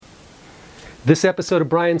This episode of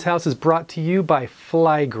Brian's House is brought to you by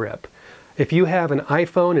FlyGrip. If you have an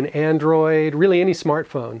iPhone, an Android, really any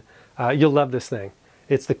smartphone, you'll love this thing.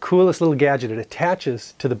 It's the coolest little gadget. It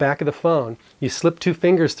attaches to the back of the phone. You slip 2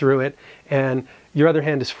 fingers through it and your other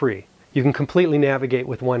hand is free. You can completely navigate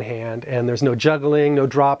with one hand and there's no juggling, no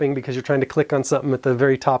dropping because you're trying to click on something at the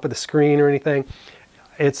very top of the screen or anything.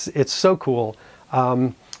 It's so cool.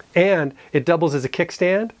 And it doubles as a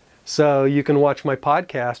kickstand. So you can watch my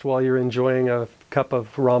podcast while you're enjoying a cup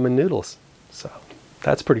of ramen noodles. So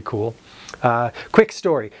that's pretty cool. Quick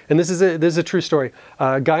story, and this is a true story.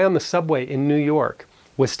 A guy on the subway in New York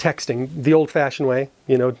was texting the old-fashioned way,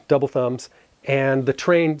 you know, double thumbs, and the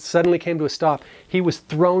train suddenly came to a stop. He was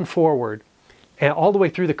thrown forward and all the way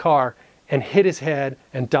through the car and hit his head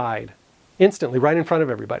and died instantly right in front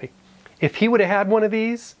of everybody. If he would have had one of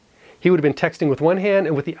these, he would have been texting with one hand,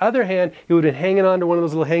 and with the other hand, he would have been hanging on to one of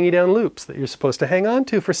those little hangy down loops that you're supposed to hang on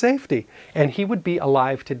to for safety. And he would be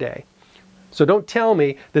alive today. So don't tell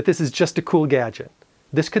me that this is just a cool gadget.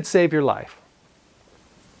 This could save your life.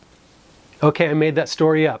 Okay, I made that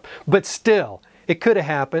story up. But still, it could have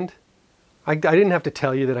happened. I didn't have to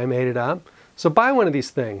tell you that I made it up. So buy one of these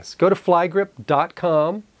things. Go to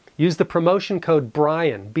flygrip.com. Use the promotion code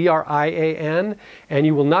BRIAN, B-R-I-A-N, and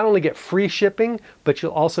you will not only get free shipping, but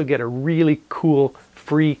you'll also get a really cool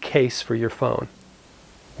free case for your phone.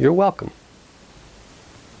 You're welcome.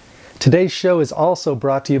 Today's show is also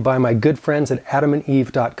brought to you by my good friends at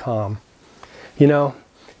adamandeve.com. You know,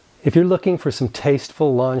 if you're looking for some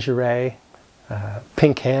tasteful lingerie,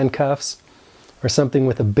 pink handcuffs, or something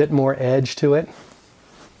with a bit more edge to it,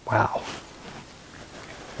 wow.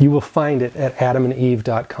 You will find it at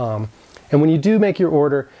adamandeve.com. And when you do make your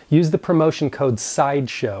order, use the promotion code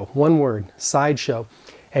SIDESHOW, one word, SIDESHOW,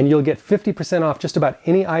 and you'll get 50% off just about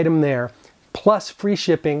any item there, plus free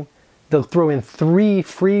shipping. They'll throw in 3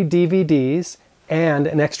 free DVDs and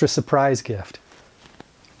an extra surprise gift.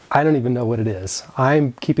 I don't even know what it is.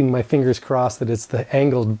 I'm keeping my fingers crossed that it's the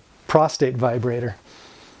angled prostate vibrator.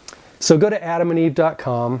 So go to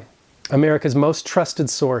adamandeve.com, America's most trusted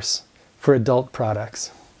source for adult products.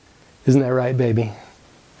 Isn't that right, baby?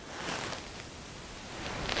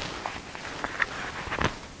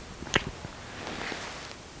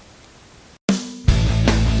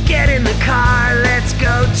 Get in the car, let's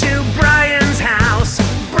go to Brian's house.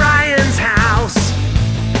 Brian's house.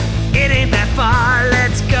 It ain't that far,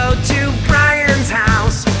 let's go to Brian's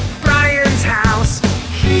house. Brian's house.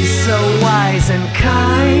 He's so wise and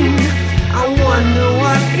kind. I wonder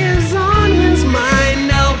what is on his mind.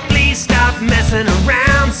 No, please stop messing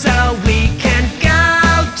around so we can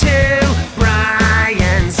go to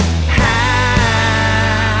Brian's house.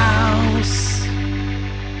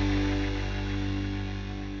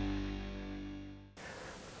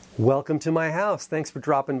 Welcome to my house. Thanks for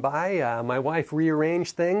dropping by. My wife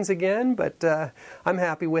rearranged things again, but I'm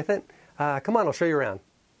happy with it. Come on, I'll show you around.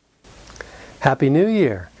 Happy New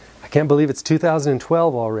Year. I can't believe it's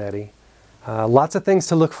 2012 already. Lots of things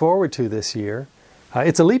to look forward to this year.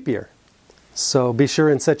 It's a leap year, so be sure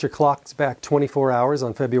and set your clocks back 24 hours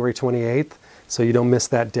on February 28th so you don't miss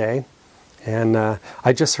that day. And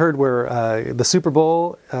I just heard where the Super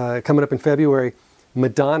Bowl coming up in February,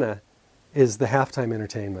 Madonna is the halftime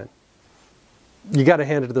entertainment. You got to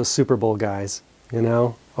hand it to those Super Bowl guys, you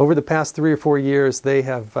know. Over the past 3 or 4 years, they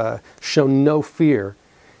have shown no fear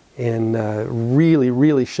in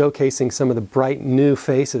really showcasing some of the bright new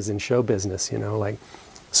faces in show business, you know, like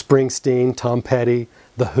Springsteen, Tom Petty,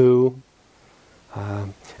 The Who.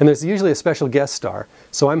 And there's usually a special guest star,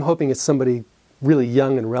 so I'm hoping it's somebody really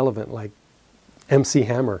young and relevant like MC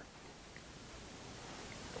Hammer.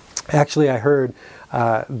 Actually, I heard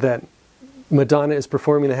that Madonna is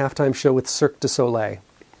performing the halftime show with Cirque du Soleil.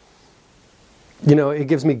 You know, it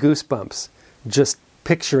gives me goosebumps just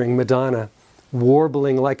picturing Madonna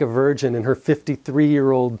warbling like a virgin in her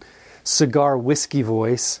 53-year-old cigar whiskey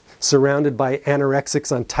voice, surrounded by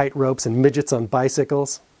anorexics on tight ropes and midgets on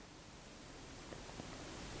bicycles.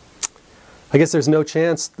 I guess there's no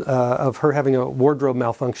chance of her having a wardrobe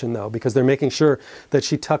malfunction, though, because they're making sure that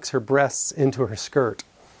she tucks her breasts into her skirt.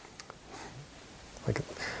 Like,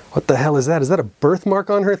 what the hell is that? Is that a birthmark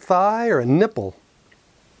on her thigh or a nipple?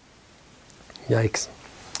 Yikes.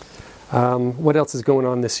 What else is going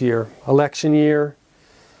on this year? Election year.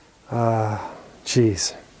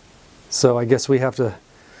 Geez. So I guess we have to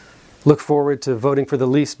look forward to voting for the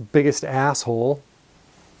least biggest asshole.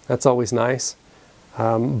 That's always nice.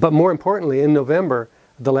 But more importantly, in November,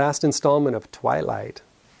 the last installment of Twilight.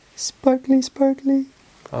 Sparkly, sparkly.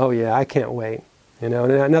 Oh yeah, I can't wait. You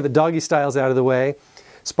know, now that Doggy Style's out of the way,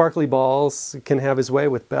 Sparkly Balls can have his way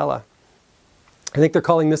with Bella. I think they're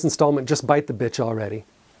calling this installment Just Bite the Bitch Already.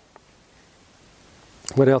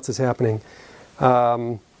 What else is happening?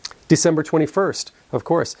 December 21st, of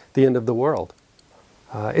course, the end of the world.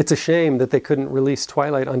 It's a shame that they couldn't release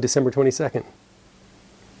Twilight on December 22nd.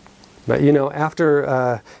 But you know,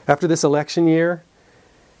 after this election year,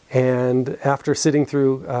 and after sitting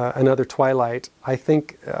through another Twilight, I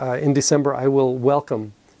think in December I will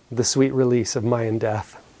welcome the sweet release of Mayan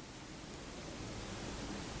Death.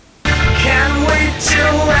 Can't wait to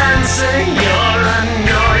answer your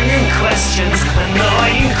annoying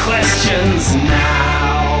questions now.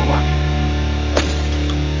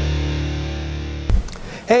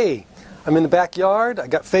 Hey, I'm in the backyard. I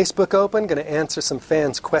got Facebook open, going to answer some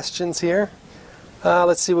fans' questions here.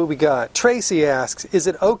 Let's see what we got. Tracy asks, is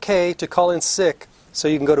it okay to call in sick so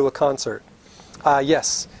you can go to a concert?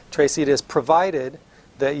 Yes, Tracy, it is, provided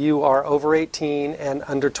that you are over 18 and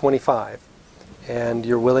under 25, and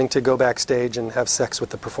you're willing to go backstage and have sex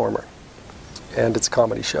with the performer. And it's a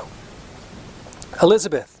comedy show.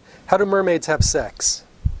 Elizabeth, how do mermaids have sex?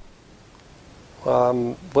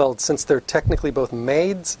 Well, since they're technically both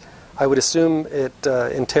maids, I would assume it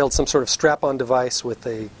entailed some sort of strap-on device with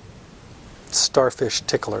a starfish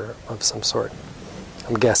tickler of some sort.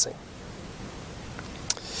 I'm guessing.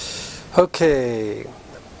 Okay,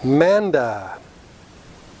 Manda.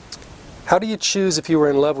 How do you choose if you were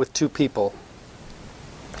in love with two people?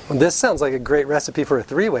 Well, this sounds like a great recipe for a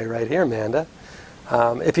three-way right here, Manda.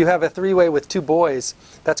 If you have a three-way with two boys,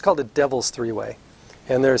 that's called a devil's three-way.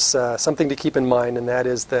 And there's something to keep in mind, and that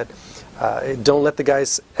is that don't let the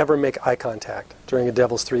guys ever make eye contact during a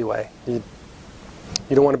devil's three-way. You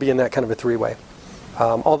don't want to be in that kind of a three-way.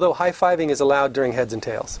 Although high-fiving is allowed during heads and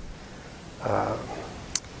tails.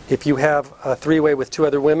 If you have a three-way with two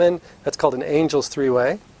other women, that's called an angel's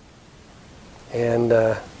three-way.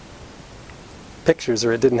 And pictures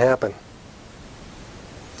or it didn't happen.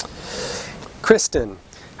 Kristen,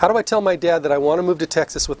 how do I tell my dad that I want to move to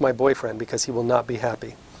Texas with my boyfriend because he will not be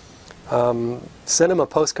happy? Send him a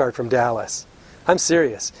postcard from Dallas. I'm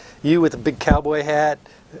serious. You with a big cowboy hat,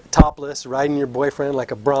 topless, riding your boyfriend like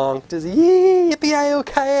a bronc. Just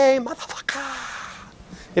yippee-yi-yo-ki-yay, motherfucker.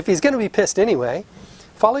 If he's going to be pissed anyway,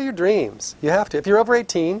 follow your dreams. You have to. If you're over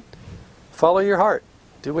 18, follow your heart.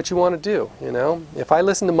 Do what you want to do, you know. If I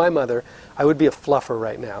listened to my mother, I would be a fluffer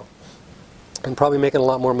right now. And probably making a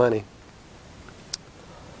lot more money.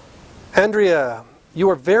 Andrea, you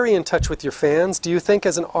are very in touch with your fans. Do you think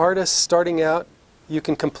as an artist starting out, you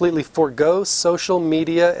can completely forego social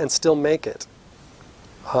media and still make it?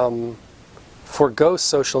 Forego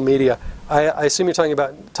social media. I assume you're talking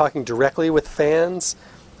about talking directly with fans.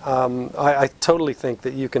 I totally think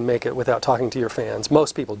that you can make it without talking to your fans.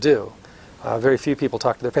 Most people do. Very few people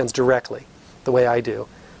talk to their fans directly, the way I do,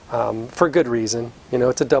 for good reason. You know,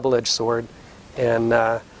 it's a double-edged sword. And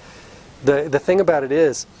the thing about it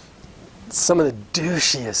is, some of the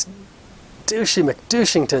douchey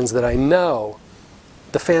McDouchingtons that I know,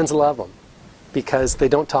 the fans love them because they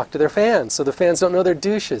don't talk to their fans, so the fans don't know they're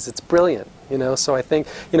douches. It's brilliant, you know. So I think,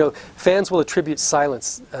 you know, fans will attribute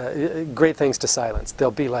silence, great things to silence.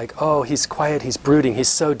 They'll be like, oh, he's quiet, he's brooding, he's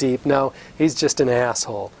so deep. No, he's just an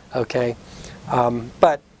asshole. Okay,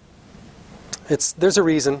 but there's a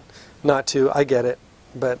reason not to. I get it,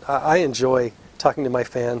 but I enjoy talking to my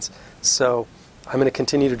fans, so I'm going to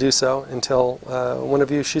continue to do so until one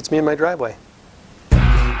of you shoots me in my driveway.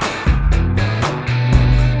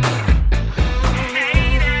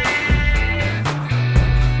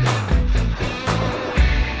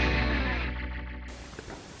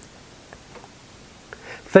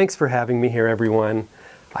 Thanks for having me here, everyone.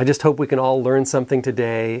 I just hope we can all learn something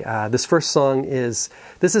today. This first song this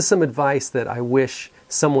is some advice that I wish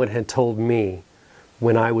someone had told me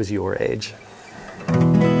when I was your age.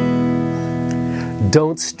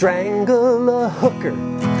 Don't strangle a hooker,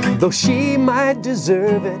 though she might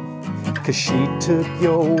deserve it, 'cause she took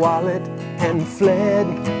your wallet and fled.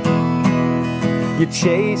 You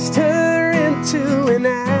chased her into an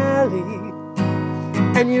alley,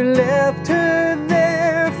 and you left her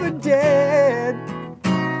there for dead.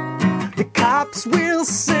 The cops will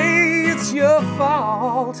say it's your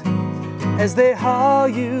fault as they haul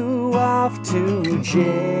you off to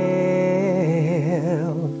jail.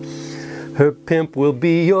 Her pimp will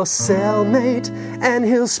be your cellmate, and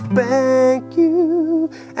he'll spank you,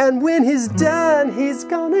 and when he's done, he's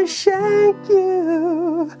gonna shank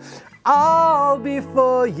you, all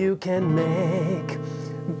before you can make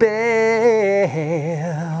bail.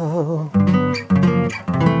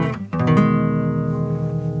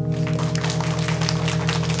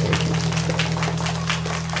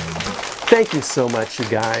 Thank you so much, you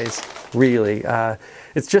guys. Really.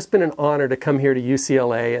 It's just been an honor to come here to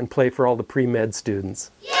UCLA and play for all the pre-med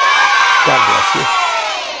students. God bless you.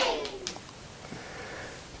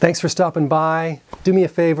 Thanks for stopping by. Do me a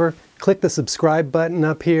favor, click the subscribe button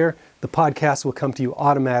up here. The podcast will come to you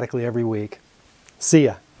automatically every week. See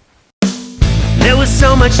ya. There was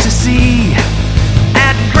so much to see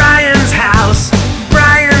at Brian's house,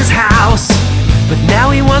 but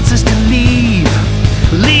now he wants us to leave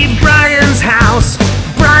Brian's house.